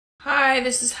Hi,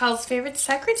 this is Hal's favorite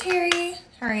secretary.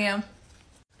 How are you?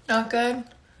 Not good?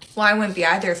 Well, I wouldn't be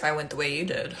either if I went the way you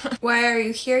did. Why are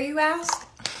you here, you ask?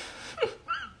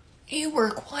 You were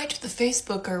quiet to the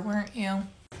Facebooker, weren't you?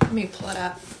 Let me pull it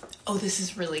up. Oh, this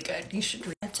is really good. You should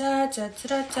read.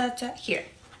 Here.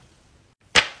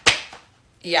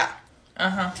 Yeah.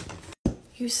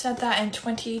 You said that in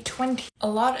 2020. A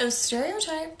lot of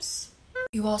stereotypes.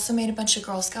 You also made a bunch of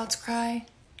Girl Scouts cry.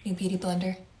 New beauty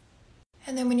blender.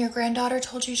 And then when your granddaughter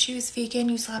told you she was vegan,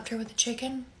 you slapped her with a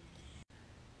chicken.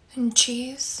 And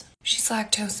cheese. She's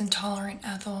lactose intolerant,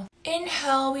 Ethel. In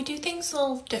hell, we do things a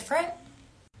little different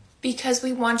because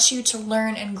we want you to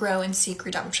learn and grow and seek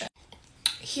redemption.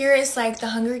 Here is like The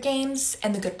Hunger Games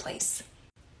and The Good Place.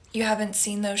 You haven't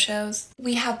seen those shows?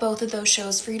 We have both of those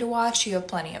shows for you to watch. You have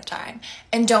plenty of time.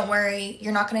 And don't worry,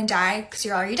 you're not gonna die because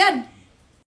you're already dead.